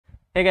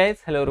Hey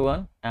guys, hello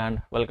everyone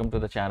and welcome to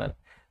the channel.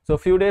 So a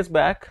few days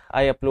back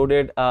I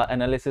uploaded an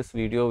analysis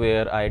video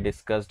where I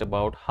discussed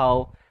about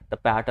how the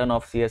pattern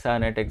of CSIR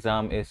net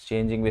exam is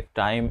changing with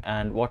time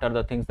and what are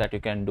the things that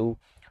you can do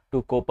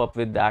to cope up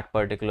with that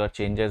particular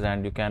changes,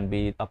 and you can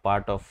be a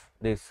part of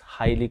this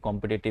highly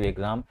competitive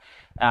exam.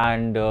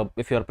 And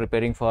if you are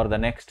preparing for the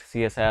next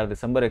CSIR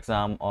December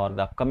exam or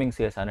the upcoming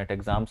CSIR net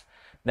exams,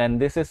 then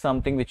this is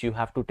something which you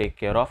have to take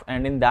care of.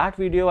 And in that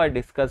video I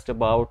discussed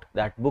about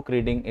that book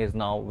reading is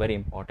now very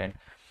important.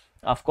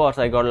 Of course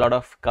I got a lot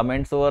of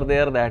comments over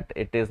there that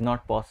it is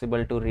not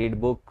possible to read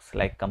books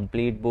like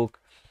complete book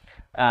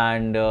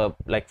and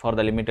like for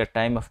the limited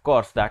time. Of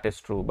course that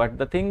is true, but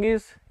the thing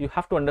is you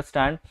have to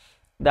understand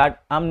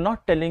that I'm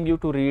not telling you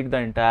to read the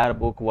entire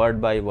book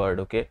word by word.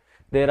 Okay,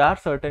 there are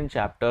certain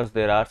chapters,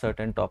 there are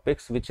certain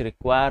topics which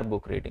require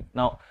book reading.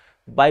 Now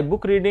by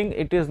book reading,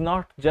 it is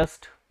not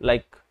just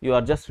like you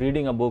are just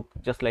reading a book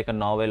just like a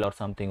novel or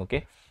something.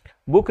 Okay,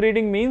 book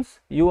reading means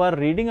you are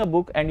reading a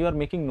book and you are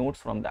making notes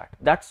from that.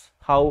 That's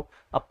how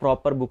a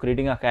proper book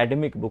reading,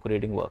 academic book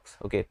reading works.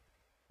 Okay,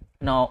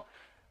 now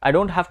I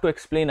don't have to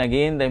explain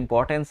again the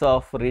importance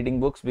of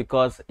reading books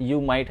because you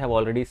might have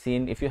already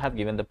seen if you have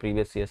given the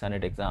previous CSIR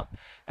net exam.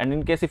 And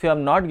in case if you have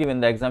not given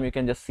the exam, you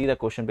can just see the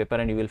question paper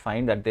and you will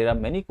find that there are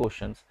many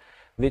questions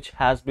which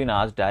has been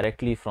asked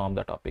directly from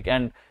the topic.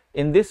 And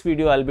in this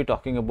video I'll be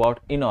talking about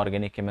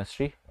inorganic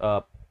chemistry.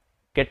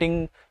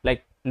 Getting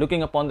like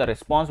looking upon the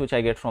response which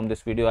I get from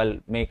this video, I'll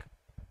make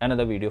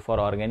another video for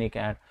organic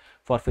and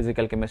for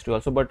physical chemistry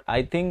also, but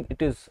I think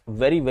it is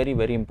very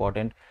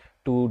important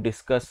to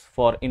discuss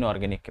for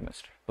inorganic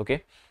chemistry.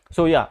 Okay,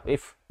 so yeah,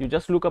 if you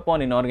just look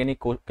upon inorganic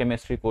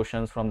chemistry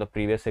questions from the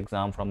previous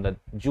exam, from the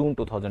June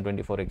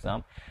 2024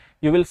 exam,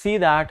 you will see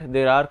that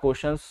there are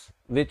questions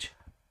which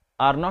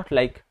are not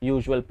like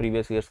usual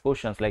previous years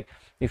questions. Like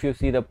if you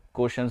see the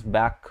questions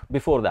back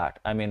before that,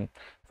 I mean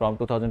from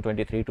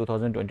 2023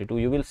 2022,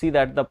 you will see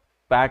that the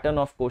pattern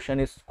of question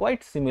is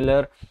quite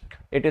similar.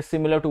 It is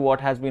similar to what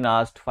has been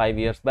asked 5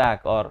 years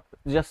back, or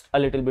just a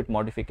little bit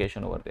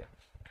modification over there.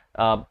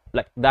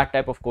 Like that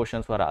type of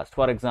questions were asked.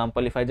 For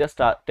example, if I just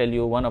tell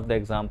you one of the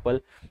example,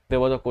 there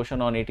was a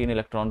question on 18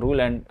 electron rule,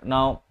 and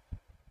now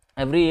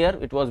every year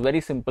it was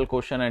very simple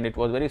question and it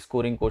was very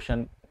scoring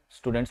question.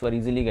 Students were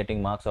easily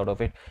getting marks out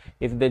of it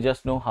if they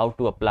just know how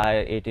to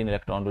apply 18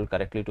 electron rule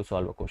correctly to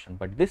solve a question.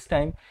 But this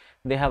time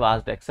they have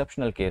asked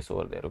exceptional case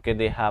over there. Okay,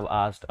 they have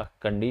asked a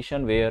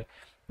condition where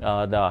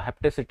the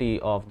hapticity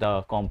of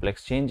the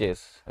complex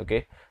changes.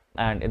 Okay,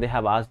 and they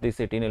have asked this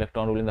 18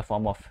 electron rule in the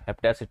form of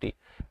hapticity,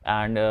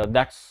 and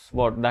that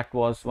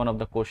was one of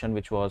the question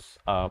which was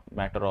a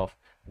matter of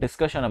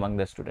discussion among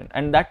the student.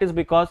 And that is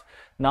because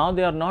now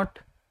they are not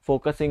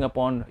focusing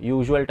upon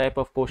usual type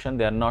of question,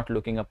 they are not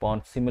looking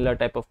upon similar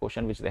type of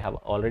question which they have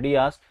already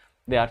asked.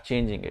 They are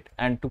changing it,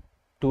 and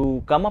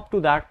to come up to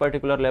that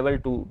particular level,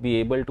 to be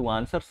able to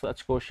answer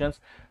such questions,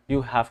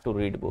 you have to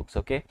read books.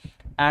 Okay,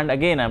 and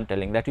again I'm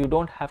telling that you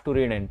don't have to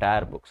read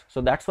entire books.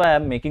 So that's why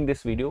I'm making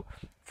this video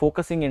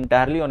focusing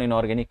entirely on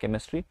inorganic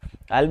chemistry.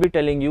 I'll be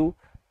telling you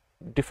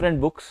different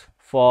books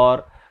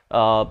for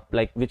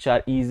like which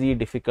are easy,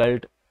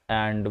 difficult,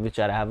 and which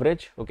are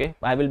average. Okay,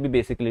 I will be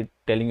basically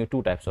telling you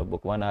two types of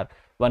book.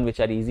 One which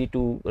are easy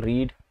to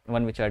read,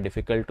 one which are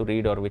difficult to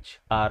read or which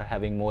are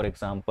having more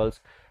examples,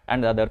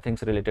 and the other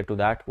things related to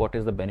that, what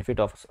is the benefit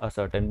of a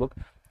certain book.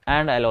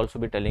 And I'll also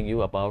be telling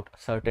you about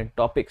certain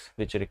topics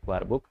which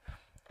require book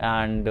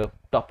and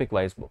topic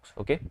wise books.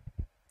 Okay,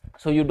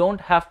 so you don't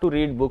have to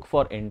read book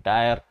for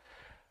entire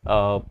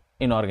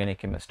inorganic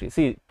chemistry.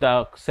 See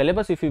the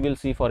syllabus, if you will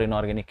see for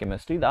inorganic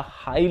chemistry, the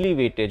highly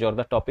weightage or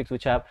the topics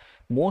which have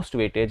most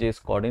weightage is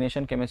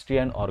coordination chemistry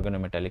and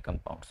organometallic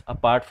compounds.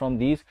 Apart from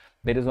these,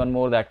 there is one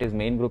more, that is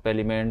main group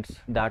elements,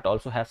 that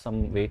also has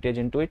some weightage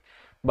into it,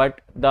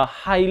 but the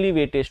highly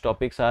weightage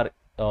topics are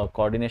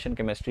coordination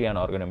chemistry and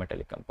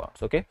organometallic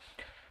compounds. Okay,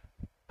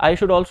 I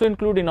should also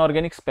include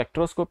inorganic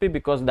spectroscopy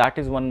because that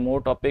is one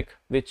more topic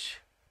which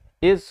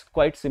is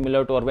quite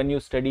similar to, or when you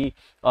study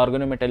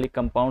organometallic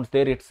compounds,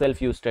 there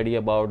itself you study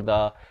about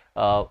the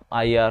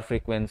IR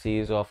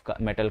frequencies of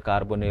metal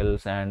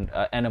carbonyls and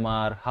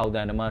NMR, how the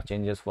NMR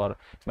changes for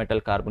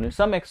metal carbonyls.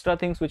 Some extra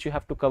things which you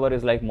have to cover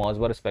is like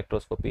Mosber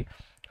spectroscopy,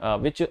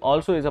 which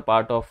also is a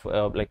part of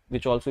like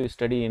which also you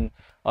study in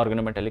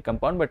organometallic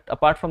compound. But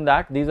apart from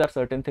that, these are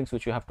certain things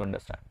which you have to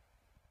understand.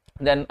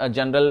 Then a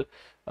general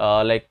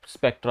like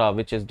spectra,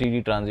 which is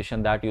DD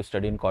transition, that you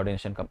study in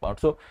coordination compound.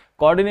 So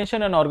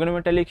coordination and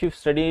organometallic you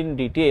study in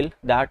detail,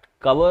 that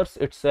covers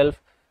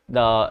itself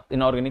the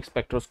inorganic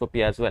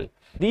spectroscopy as well.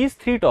 These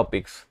three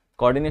topics,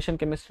 coordination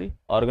chemistry,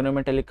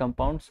 organometallic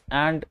compounds,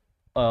 and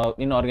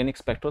inorganic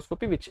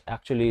spectroscopy, which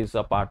actually is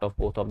a part of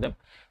both of them.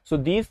 So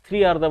these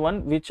three are the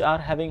one which are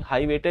having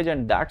high weightage,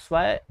 and that's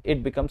why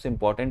it becomes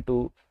important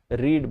to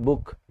read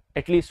book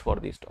at least for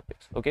these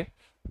topics. Okay,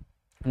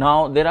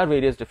 now there are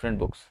various different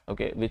books,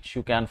 okay, which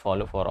you can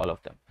follow for all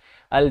of them.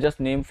 I'll just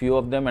name few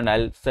of them and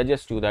I'll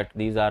suggest you that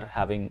these are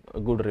having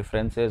good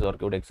references or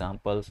good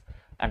examples,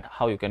 and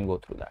how you can go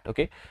through that.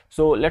 Okay,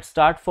 so let's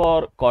start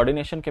for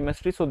coordination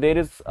chemistry. So there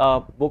is a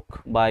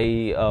book by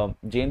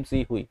James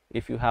E. Hui,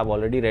 if you have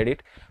already read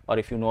it or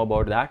if you know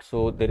about that.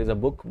 So there is a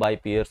book by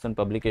Pearson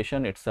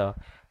publication. It's a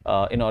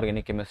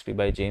Inorganic Chemistry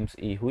by James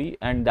E. Hui,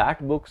 and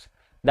that book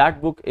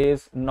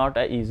is not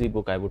an easy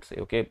book, I would say.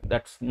 Okay,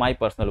 that's my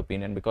personal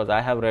opinion, because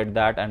I have read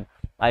that and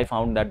I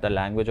found that the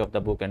language of the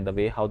book and the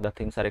way how the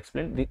things are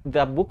explained,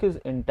 the book is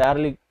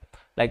entirely,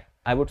 like,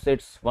 I would say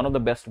it's one of the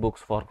best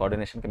books for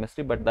coordination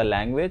chemistry, but the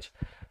language,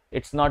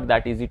 it's not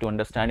that easy to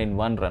understand in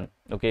one run.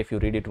 Okay, if you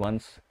read it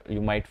once,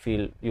 you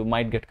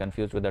might get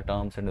confused with the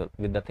terms and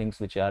with the things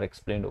which are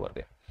explained over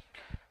there.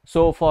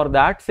 So for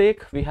that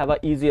sake, we have a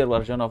easier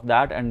version of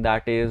that, and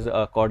that is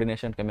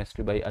Coordination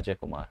Chemistry by Ajay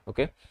Kumar.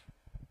 Okay,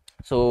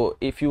 so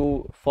if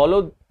you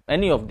follow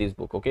any of these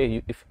book,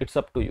 okay, if it's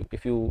up to you.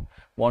 If you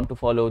want to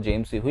follow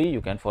James E. Hui,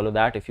 you can follow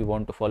that. If you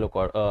want to follow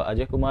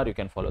Ajay Kumar, you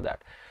can follow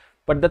that.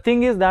 But the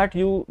thing is that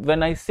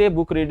when I say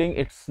book reading,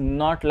 it's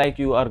not like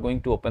you are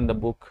going to open the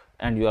book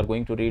and you are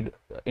going to read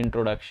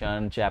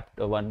introduction,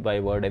 chapter, one by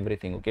word,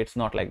 everything. Okay, it's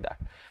not like that.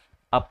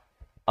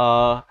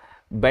 A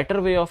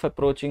better way of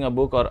approaching a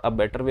book, or a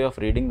better way of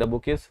reading the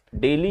book, is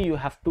daily you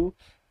have to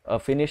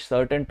finish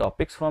certain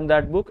topics from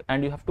that book,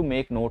 and you have to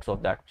make notes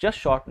of that, just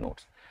short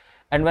notes.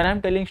 And when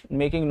I'm telling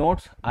making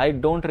notes, I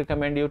don't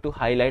recommend you to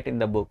highlight in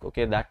the book.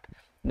 Okay, that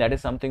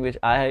is something which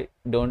I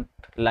don't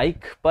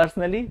like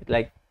personally,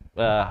 like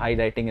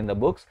highlighting in the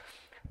books.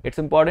 It's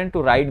important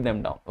to write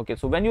them down. Okay,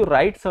 so when you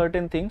write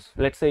certain things,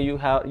 let's say you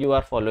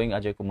are following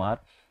Ajay Kumar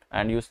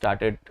and you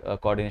started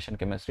coordination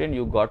chemistry, and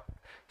you got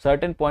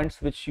certain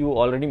points which you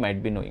already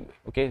might be knowing.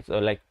 Okay, so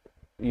like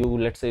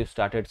let's say you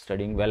started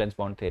studying valence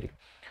bond theory,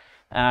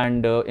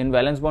 and in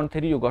valence bond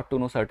theory you got to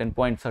know certain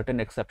points,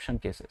 certain exception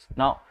cases.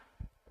 Now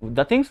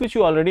the things which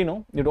you already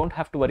know, you don't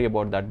have to worry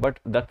about that, but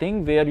the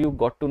thing where you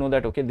got to know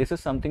that, okay, this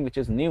is something which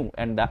is new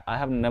and that I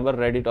have never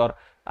read it, or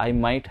I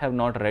might have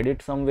not read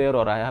it somewhere,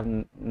 or I have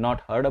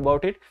not heard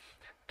about it,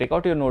 take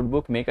out your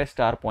notebook, make a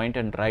star point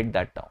and write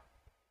that down.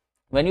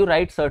 When you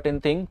write certain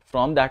thing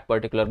from that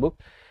particular book,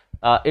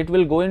 it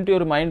will go into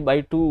your mind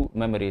by two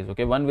memories.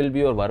 Okay, one will be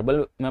your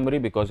verbal memory,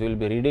 because you will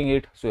be reading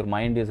it, so your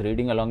mind is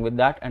reading along with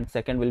that, and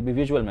second will be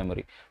visual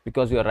memory,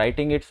 because you are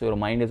writing it, so your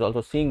mind is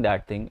also seeing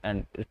that thing,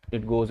 and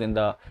it goes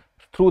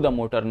through the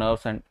motor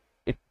nerves, and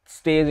it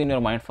stays in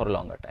your mind for a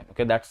longer time.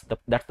 Okay, that's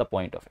the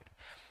point of it.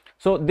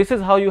 So this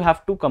is how you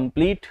have to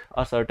complete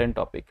a certain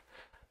topic.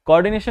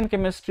 Coordination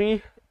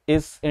chemistry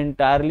is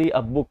entirely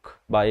a book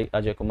by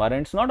Ajay Kumar,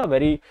 and it's not a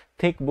very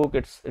thick book,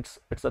 it's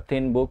a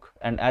thin book.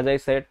 And as I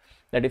said,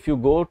 that if you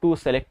go to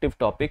selective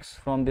topics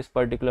from this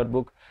particular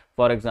book,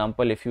 for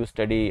example, if you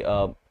study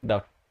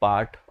the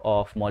part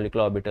of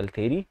molecular orbital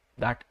theory,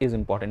 that is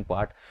important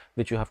part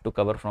which you have to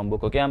cover from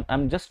book. Okay,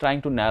 I'm just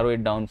trying to narrow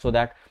it down so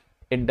that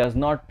it does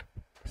not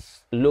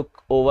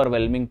look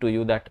overwhelming to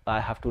you that I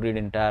have to read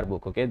entire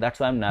book. Okay,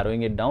 that's why I'm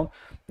narrowing it down.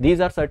 These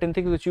are certain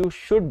things which you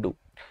should do.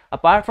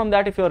 Apart from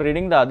that, if you're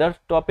reading the other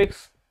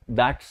topics,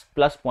 that's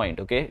plus point.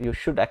 Okay, you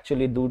should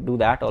actually do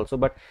that also,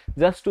 but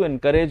just to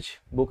encourage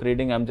book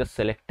reading, I'm just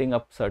selecting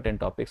up certain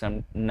topics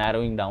and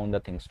narrowing down the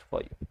things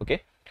for you.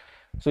 Okay,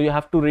 so you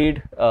have to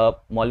read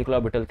molecular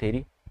orbital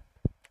theory.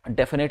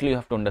 Definitely you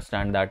have to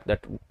understand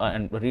that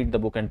and read the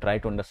book and try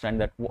to understand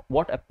that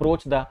what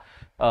approach the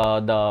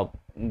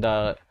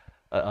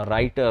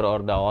writer or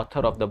the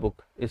author of the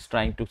book is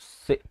trying to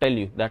tell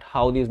you, that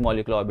how these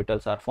molecular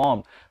orbitals are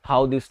formed,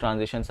 how these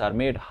transitions are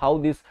made, how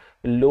this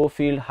low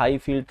field high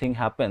field thing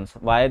happens,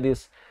 why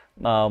the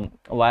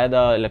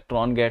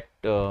electron get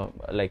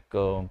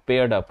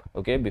paired up,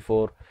 okay,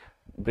 before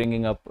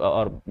bringing up,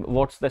 or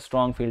what's the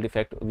strong field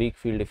effect, weak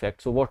field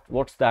effect. So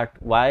what's that,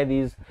 why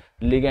these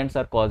ligands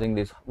are causing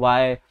this,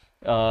 why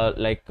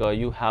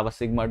you have a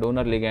sigma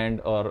donor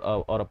ligand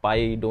or a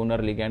pi donor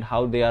ligand,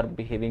 how they are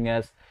behaving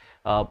as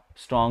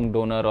strong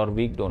donor or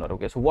weak donor.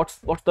 Okay, so what's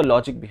the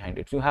logic behind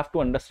it? So you have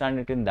to understand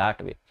it in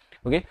that way.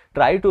 Okay,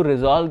 try to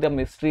resolve the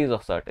mysteries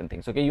of certain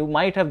things. Okay, you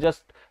might have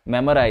just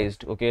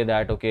memorized, okay,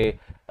 that okay,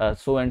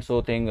 so and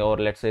so thing, or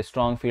let's say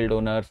strong field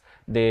donors,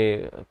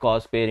 they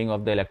cause pairing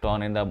of the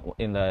electron in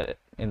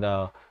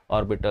the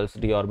orbitals,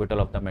 d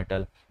orbital of the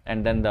metal,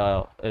 and then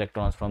the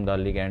electrons from the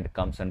ligand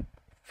comes and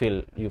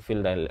fill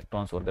the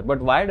electrons over there. But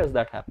why does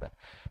that happen?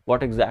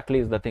 What exactly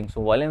is the thing?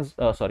 So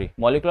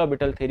molecular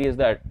orbital theory is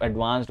the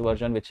advanced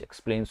version which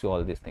explains you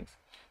all these things.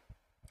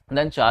 And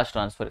then charge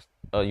transfer,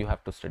 you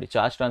have to study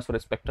charge transfer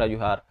spectra. You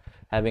are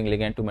having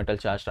ligand to metal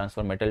charge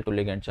transfer, metal to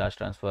ligand charge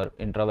transfer,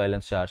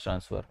 intravalence charge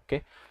transfer,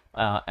 okay,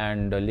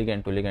 and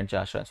ligand to ligand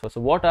charge transfer. So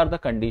what are the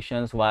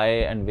conditions, why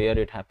and where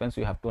it happens?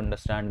 You have to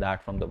understand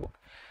that from the book.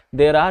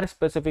 There are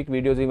specific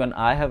videos, even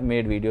I have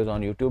made videos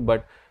on YouTube,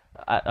 but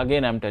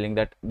again I'm telling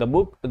that the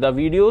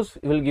videos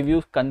will give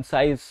you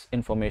concise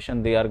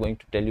information. They are going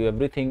to tell you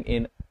everything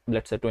in,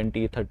 let's say,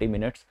 20-30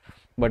 minutes,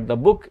 but the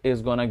book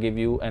is gonna give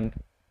you an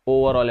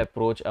overall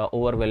approach,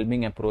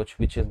 overwhelming approach,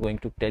 which is going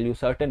to tell you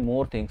certain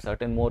more things,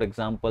 certain more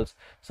examples,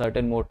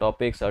 certain more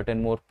topics,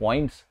 certain more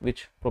points,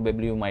 which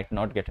probably you might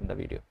not get in the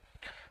video.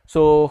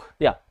 So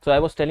yeah, so I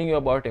was telling you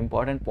about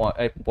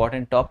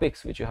important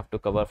topics which you have to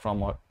cover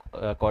from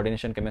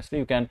coordination chemistry.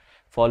 You can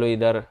follow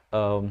either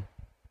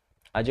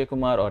Ajay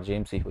Kumar or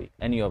James C. Hui,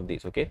 any of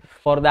these. Okay,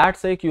 for that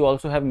sake you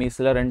also have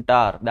Miesler and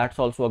Tar. That's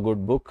also a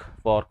good book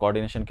for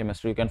coordination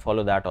chemistry. You can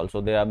follow that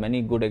also. There are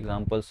many good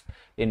examples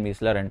in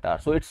Miesler and Tar.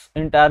 So it's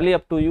entirely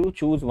up to you.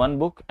 Choose one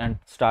book and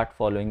start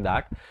following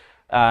that,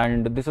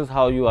 and this is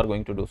how you are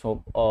going to do.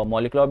 So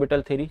molecular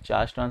orbital theory,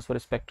 charge transfer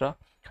spectra,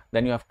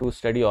 then you have to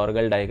study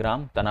Orgel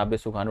diagram,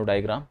 Tanabe-Sugano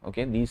diagram.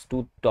 Okay, these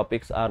two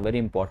topics are very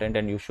important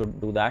and you should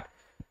do that.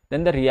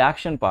 Then the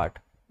reaction part,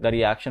 the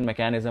reaction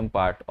mechanism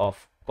part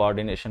of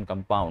coordination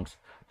compounds,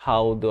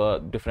 how the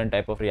different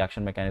type of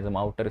reaction mechanism,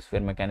 outer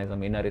sphere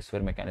mechanism, inner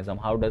sphere mechanism,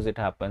 how does it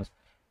happens,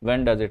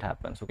 when does it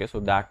happens. Okay, so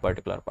that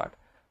particular part.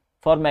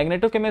 For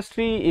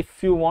magnetochemistry,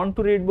 if you want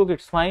to read book,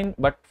 it's fine,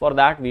 but for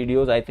that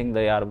videos I think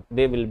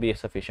they will be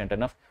sufficient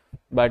enough.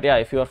 But yeah,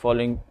 if you are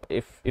following,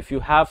 if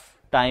you have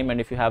time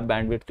and if you have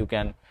bandwidth, you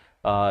can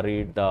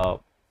read the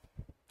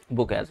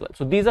book as well.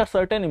 So these are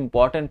certain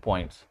important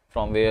points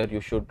from where you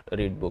should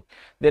read book.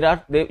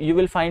 You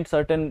will find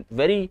certain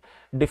very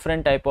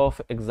different type of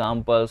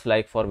examples,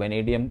 like for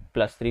vanadium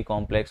 +3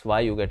 complex, why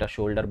you get a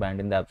shoulder band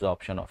in the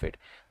absorption of it.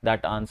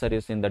 That answer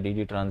is in the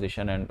DD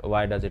transition, and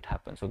why does it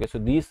happen. Okay, so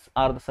these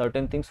are the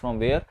certain things from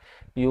where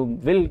you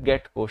will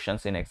get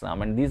questions in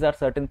exam, and these are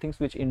certain things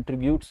which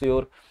intributes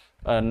your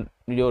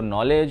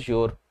knowledge,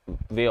 your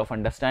way of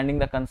understanding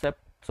the concept.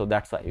 So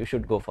that's why you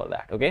should go for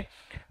that. Okay,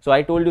 so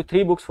I told you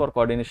 3 books for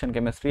coordination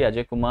chemistry: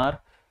 Ajay Kumar,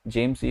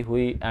 James C.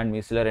 Hui, and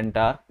Miesler and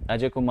Tar.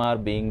 Ajay Kumar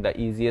being the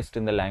easiest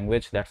in the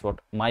language. That's what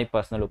my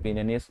personal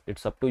opinion is.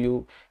 It's up to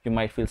you. You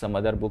might feel some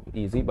other book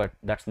easy, but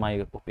that's my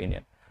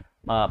opinion.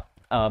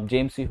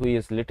 James C. Hui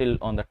is little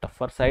on the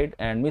tougher side,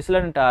 and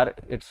Miesler and Tar,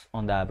 it's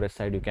on the average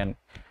side. You can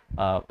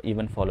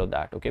even follow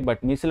that. Okay,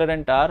 but Miesler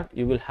and Tar,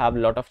 you will have a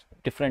lot of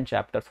different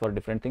chapters for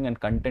different thing, and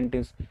content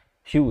is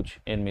huge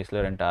in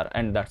Miesler and Tar,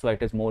 and that's why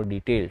it is more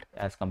detailed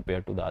as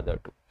compared to the other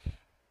two.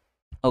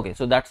 Okay,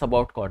 so that's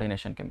about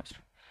coordination chemistry.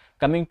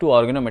 Coming to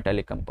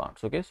organometallic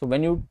compounds. Okay, so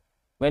when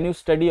you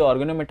study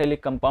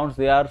organometallic compounds,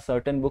 there are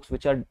certain books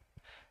which are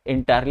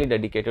entirely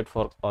dedicated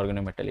for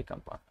organometallic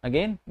compound.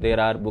 Again, there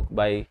are book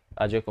by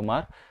Ajay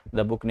Kumar.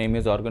 The book name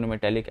is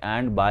Organometallic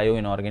and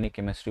Bioinorganic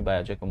Chemistry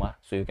by Ajay Kumar.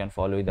 So you can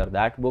follow either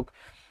that book,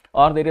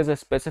 or there is a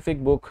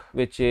specific book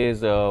which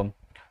is the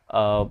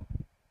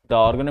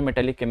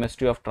Organometallic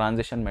Chemistry of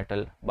Transition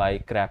Metal by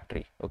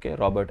Crabtree. Okay,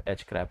 Robert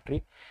H.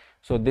 Crabtree.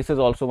 So this is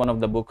also one of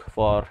the book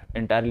for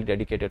entirely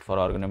dedicated for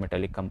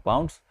organometallic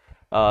compounds.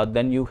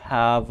 Then you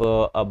have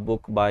a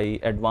book by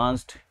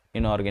Advanced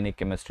Inorganic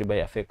Chemistry by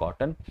F.A.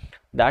 Cotton.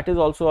 That is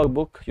also a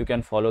book, you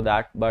can follow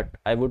that, but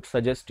I would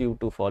suggest you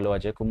to follow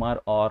Ajay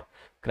Kumar or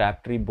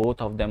Crabtree.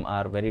 Both of them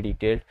are very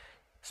detailed,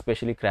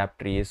 especially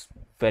Crabtree is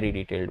very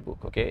detailed book.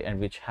 Okay, and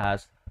which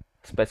has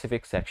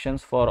specific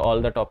sections for all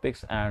the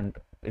topics, and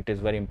it is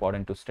very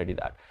important to study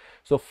that.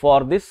 So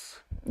for this,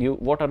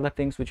 what are the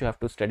things which you have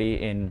to study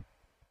in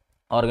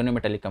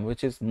organometallic compound,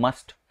 which is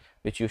must,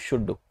 which you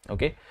should do.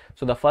 Okay,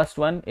 so the first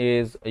one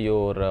is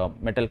your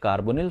metal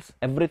carbonyls,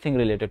 everything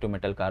related to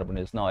metal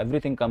carbonyls. Now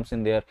everything comes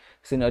in there: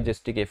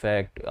 synergistic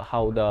effect,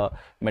 how the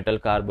metal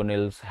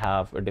carbonyls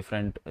have a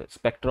different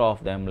spectra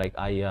of them, like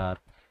IR,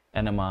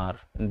 NMR,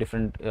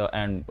 different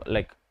and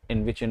like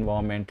in which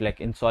environment, like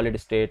in solid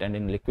state and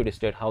in liquid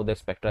state, how the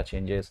spectra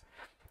changes.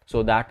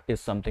 So that is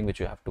something which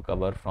you have to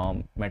cover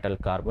from metal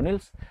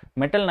carbonyls.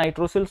 Metal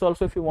nitrosyls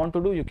also, if you want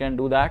to do, you can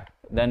do that.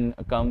 Then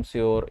comes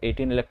your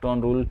 18 electron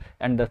rule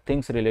and the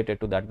things related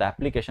to that, the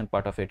application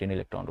part of 18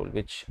 electron rule,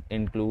 which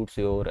includes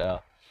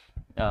your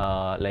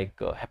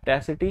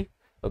heptacity.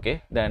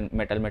 Okay, then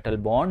metal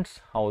bonds,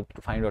 how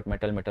to find out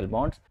metal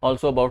bonds.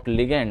 Also about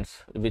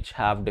ligands, which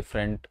have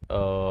different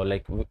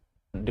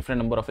different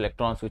number of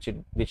electrons which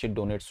it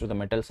donates to the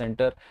metal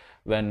center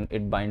when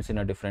it binds in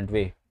a different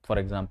way. For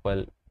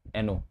example,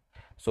 NO.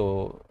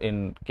 So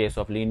in case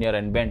of linear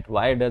and bent,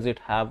 why does it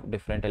have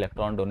different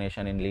electron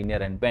donation in linear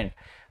and bent?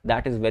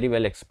 That is very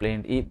well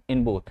explained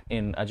in both,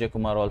 in Ajay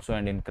Kumar also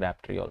and in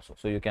Crabtree also.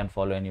 So you can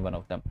follow any one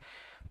of them.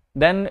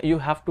 Then you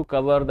have to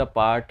cover the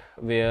part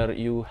where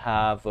you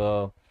have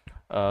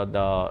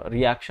the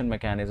reaction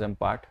mechanism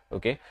part.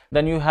 Okay,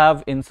 then you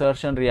have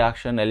insertion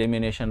reaction,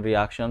 elimination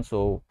reaction.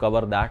 So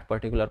cover that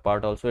particular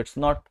part also.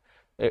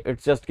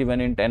 It's just given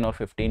in 10 or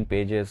 15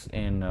 pages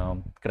in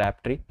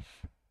Crabtree.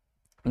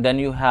 Then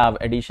you have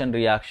addition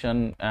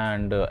reaction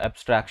and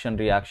abstraction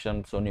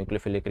reaction. So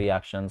nucleophilic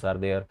reactions are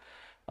there.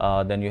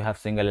 Then you have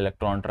single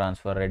electron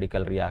transfer,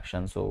 radical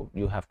reaction. So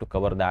you have to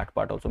cover that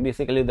part also.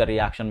 Basically the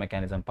reaction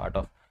mechanism part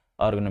of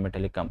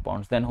organometallic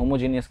compounds. Then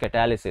homogeneous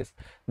catalysis.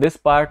 This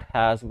part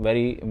has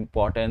very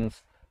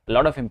importance, a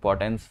lot of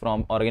importance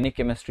from organic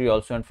chemistry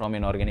also and from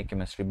inorganic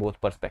chemistry, both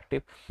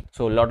perspective.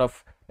 So a lot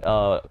of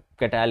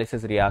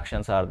catalysis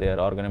reactions are there,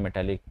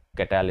 organometallic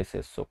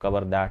catalysis. So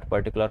cover that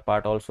particular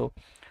part also.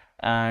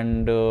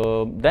 And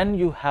then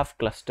you have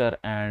cluster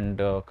and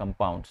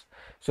compounds.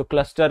 So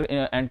cluster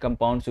and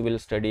compounds, you will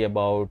study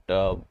about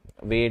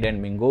Wade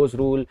and Mingo's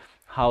rule,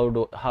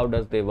 how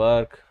does they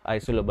work,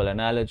 isolable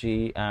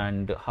analogy,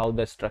 and how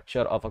the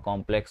structure of a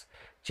complex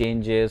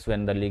changes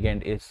when the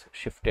ligand is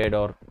shifted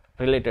or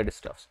related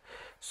stuffs.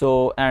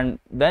 So, and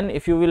then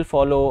if you will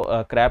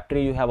follow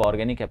Crabtree, you have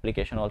organic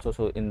application also.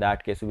 So in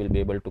that case, you will be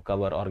able to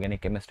cover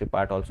organic chemistry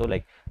part also,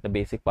 like the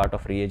basic part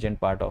of reagent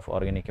part of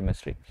organic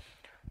chemistry.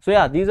 So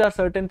yeah, these are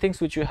certain things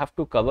which you have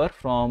to cover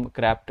from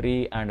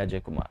Crabtree and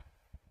Ajay Kumar.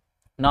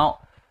 Now,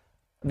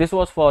 this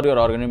was for your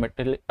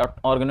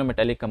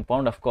organometallic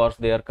compound. Of course,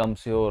 there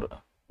comes your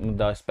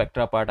the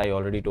spectra part. I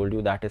already told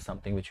you that is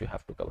something which you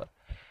have to cover.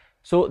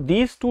 So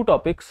these two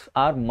topics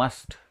are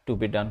must to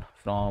be done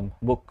from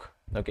book.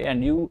 Okay,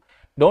 and you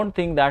don't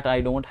think that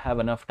I don't have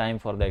enough time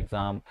for the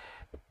exam.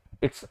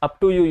 It's up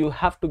to you. You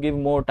have to give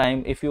more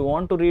time. If you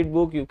want to read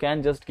book, you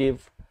can just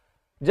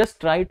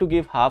try to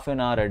give half an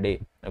hour a day.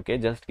 Okay,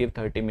 just give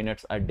 30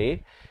 minutes a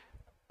day,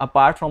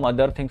 apart from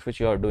other things which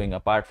you are doing,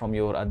 apart from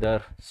your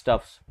other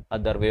stuffs,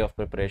 other way of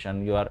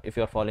preparation. If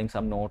you are following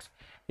some notes,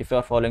 if you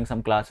are following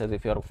some classes,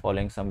 if you are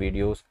following some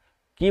videos,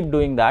 keep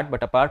doing that.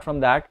 But apart from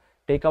that,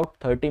 take out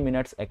 30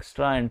 minutes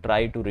extra and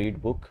try to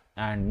read book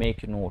and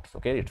make notes.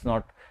 Okay, it's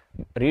not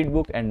read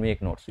book and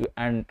make notes.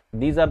 And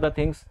these are the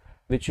things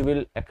which you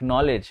will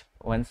acknowledge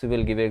once you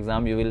will give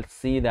exam. You will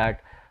see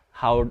that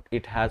how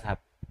it has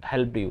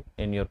helped you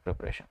in your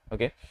preparation.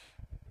 Okay,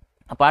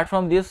 apart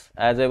from this,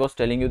 as I was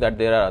telling you, that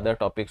there are other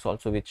topics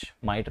also which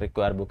might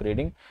require book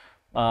reading.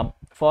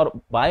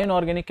 For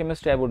bioinorganic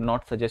chemistry, I would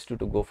not suggest you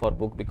to go for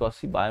book, because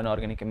see,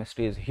 bioinorganic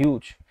chemistry is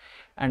huge,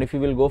 and if you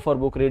will go for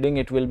book reading,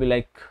 it will be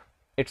like,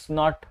 it's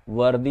not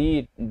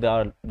worthy,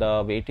 the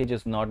weightage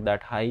is not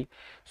that high.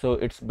 So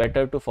it's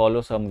better to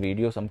follow some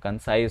video, some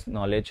concise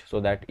knowledge, so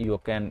that you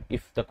can,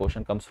 if the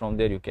question comes from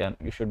there, you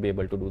should be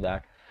able to do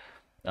that.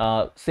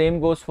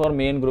 Same goes for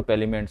main group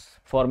elements.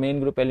 For main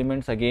group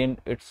elements, again,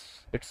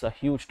 it's a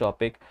huge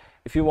topic.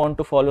 If you want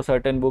to follow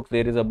certain books,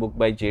 there is a book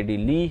by J.D.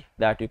 Lee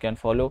that you can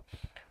follow,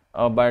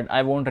 but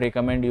I won't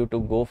recommend you to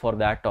go for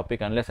that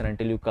topic unless and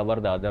until you cover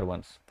the other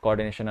ones: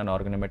 coordination and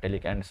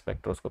organometallic and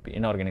spectroscopy,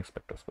 inorganic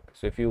spectroscopy.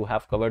 So if you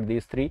have covered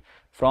these three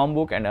from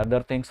book and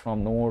other things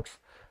from notes,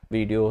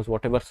 videos,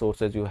 whatever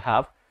sources you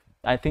have,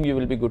 I think you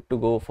will be good to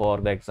go for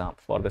the exam,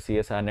 for the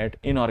CSIR net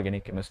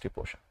inorganic chemistry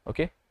portion.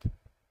 Okay,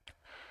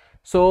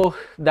 so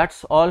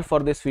that's all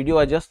for this video.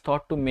 I just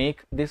thought to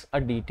make this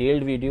a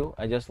detailed video.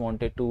 I just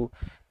wanted to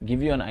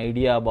give you an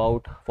idea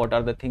about what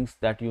are the things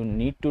that you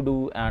need to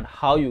do and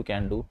how you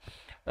can do.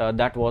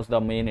 That was the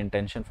main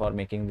intention for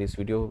making this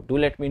video. Do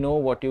let me know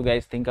what you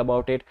guys think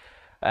about it,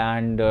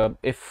 and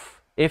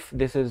if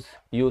this is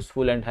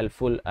useful and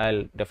helpful,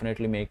 I'll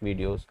definitely make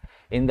videos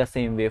in the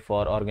same way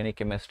for organic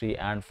chemistry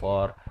and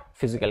for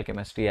physical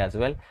chemistry as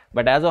well.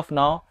 But as of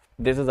now,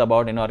 this is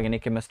about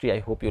inorganic chemistry. I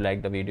hope you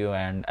like the video,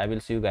 and I will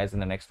see you guys in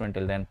the next one.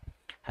 Till then,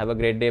 have a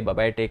great day. Bye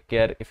bye, take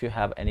care. If you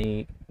have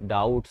any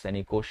doubts,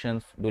 any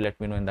questions, do let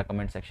me know in the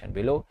comment section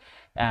below.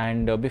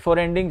 And before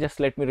ending, just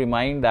let me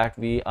remind that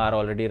we are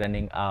already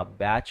running a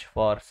batch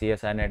for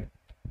CSIR net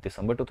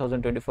December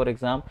 2024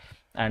 exam,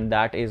 and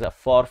that is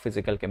for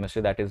physical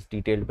chemistry. That is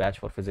detailed batch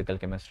for physical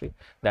chemistry.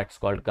 That's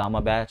called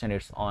Gamma batch, and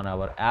it's on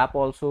our app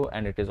also,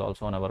 and it is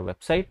also on our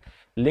website.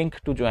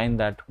 Link to join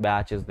that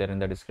batch is there in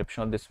the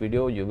description of this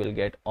video. You will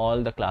get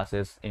all the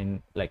classes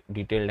in like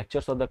detailed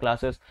lectures of the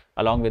classes.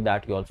 Along with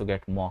that, you also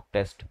get mock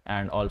test,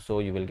 and also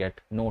you will get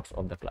notes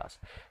of the class.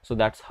 So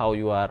that's how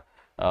you are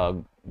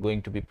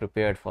going to be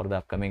prepared for the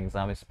upcoming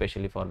exam,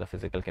 especially for the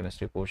physical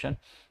chemistry portion.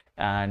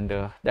 And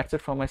that's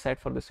it from my side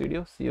for this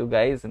video. See you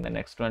guys in the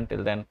next one.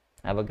 Till then,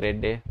 have a great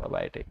day. Bye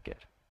bye, take care.